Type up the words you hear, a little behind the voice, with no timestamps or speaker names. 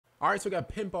Alright, so we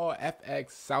got Pinball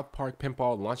FX South Park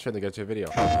Pinball launch trailer to get to a video.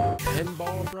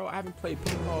 Pinball, bro? I haven't played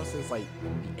pinball since like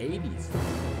the 80s.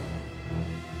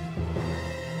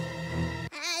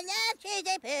 I love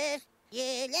cheesy poofs.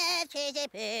 You love cheesy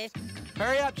poofs.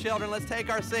 Hurry up, children. Let's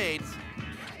take our seats.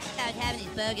 I was having these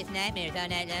bogus nightmares all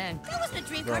night long. That wasn't a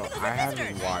dream, Bro, Cartman. Those I were haven't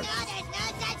visitors. watched. No, there's no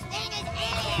such thing as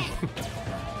aliens.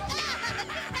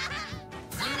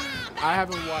 I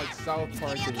haven't watched South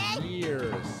Park in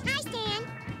years. Hi, Stan.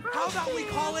 How about we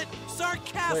call it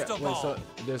Sarcastable? Wait, so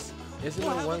this isn't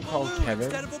We'll there have one a called balloon Kevin?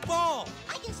 instead of a ball.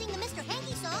 I can sing the Mr.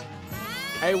 Hanky song.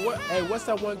 Hey, what's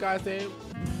that one guy's name?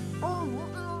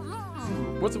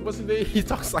 What's his name? He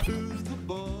talks like. Who's the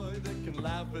boy that can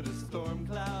laugh at a storm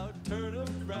cloud, turn a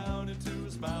frown into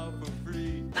a smile for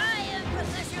free? I am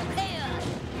Professor Chaos,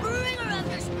 bringer of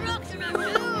destruction and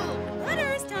doom.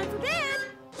 Butters, time for bed.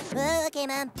 Okay,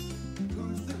 Mom.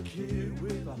 Who's the kid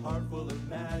with a heart full of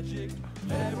magic?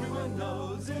 Everyone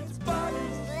knows it's Butters.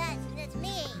 Well, that's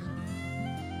me.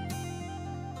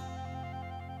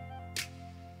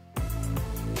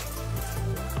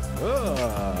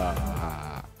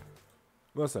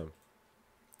 Listen.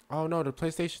 Oh no, the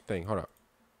PlayStation thing. Hold up.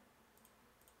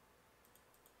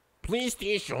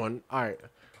 PlayStation. All right.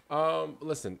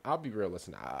 Listen. I'll be real.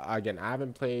 Listen. Again, I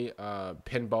haven't played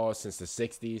pinball since the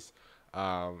 '60s.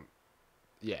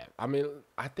 Yeah. I mean,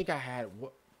 I think I had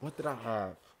what did I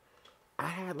have? I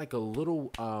had like a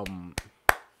little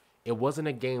It wasn't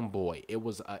a Game Boy. It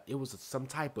was some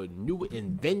type of new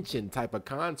invention type of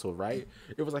console, right?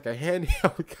 It was like a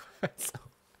handheld console.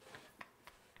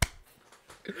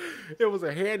 It was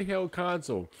a handheld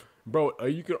console, bro.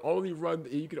 You could only run.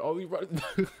 It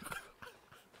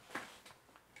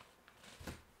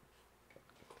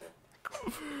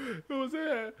was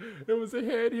a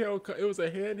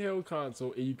handheld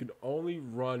console, and you could only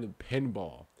run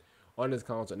pinball on this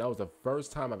console. And that was the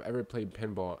first time I've ever played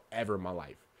pinball ever in my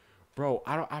life, bro.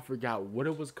 I forgot what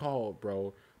it was called,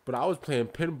 bro. But I was playing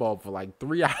pinball for like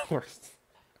 3 hours.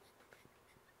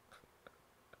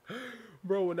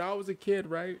 Bro, when I was a kid,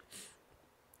 right?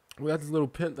 We had this little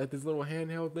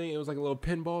handheld thing. It was like a little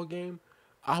pinball game.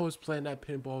 I was playing that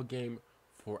pinball game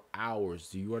for hours.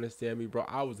 Do you understand me, bro?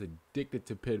 I was addicted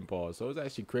to pinball. So it's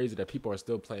actually crazy that people are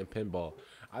still playing pinball.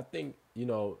 I think, you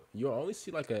only see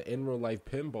like an in real life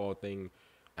pinball thing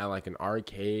at like an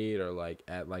arcade or like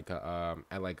at like a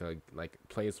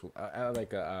place at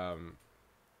like a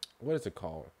what is it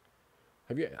called?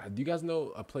 Do you guys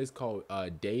know a place called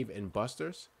Dave and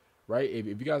Buster's? Right, if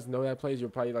you guys know that place,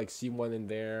 you'll probably like see one in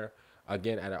there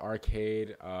again at an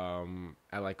arcade,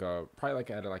 at like a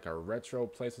retro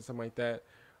place or something like that.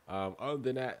 Other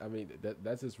than that, I mean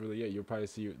that's just really it. You'll probably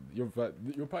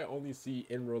only see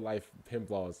in real life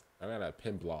pinballs. I mean not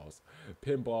pinballs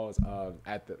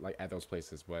at those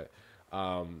places. But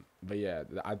yeah,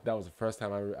 that was the first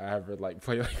time I ever like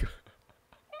played like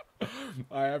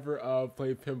I ever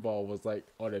played pinball was like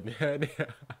on a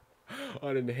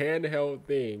handheld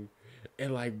thing.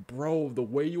 And like, bro, the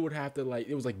way you would have to like,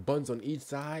 it was like buttons on each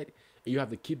side, and you have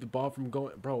to keep the ball from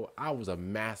going. Bro, I was a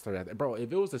master at that, bro.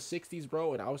 If it was the '60s,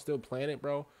 bro, and I was still playing it,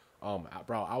 bro,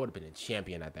 bro, I would have been a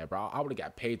champion at that, bro. I would have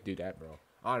got paid to do that, bro.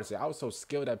 Honestly, I was so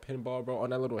skilled at pinball, bro. On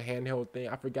that little handheld thing,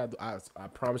 I forgot. I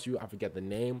promise you, I forget the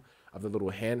name of the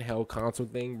little handheld console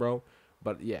thing, bro.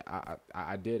 But yeah,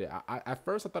 I did it. At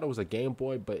first I thought it was a Game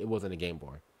Boy, but it wasn't a Game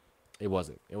Boy. It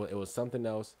wasn't. It was something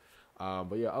else.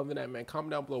 But yeah, other than that, man, comment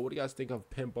down below. What do you guys think of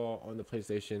pinball on the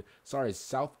PlayStation? Sorry,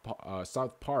 South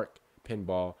Park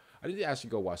pinball. I need to actually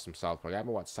go watch some South Park. I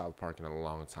haven't watched South Park in a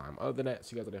long time. Other than that,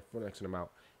 see you guys later for the next one. I'm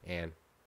out, and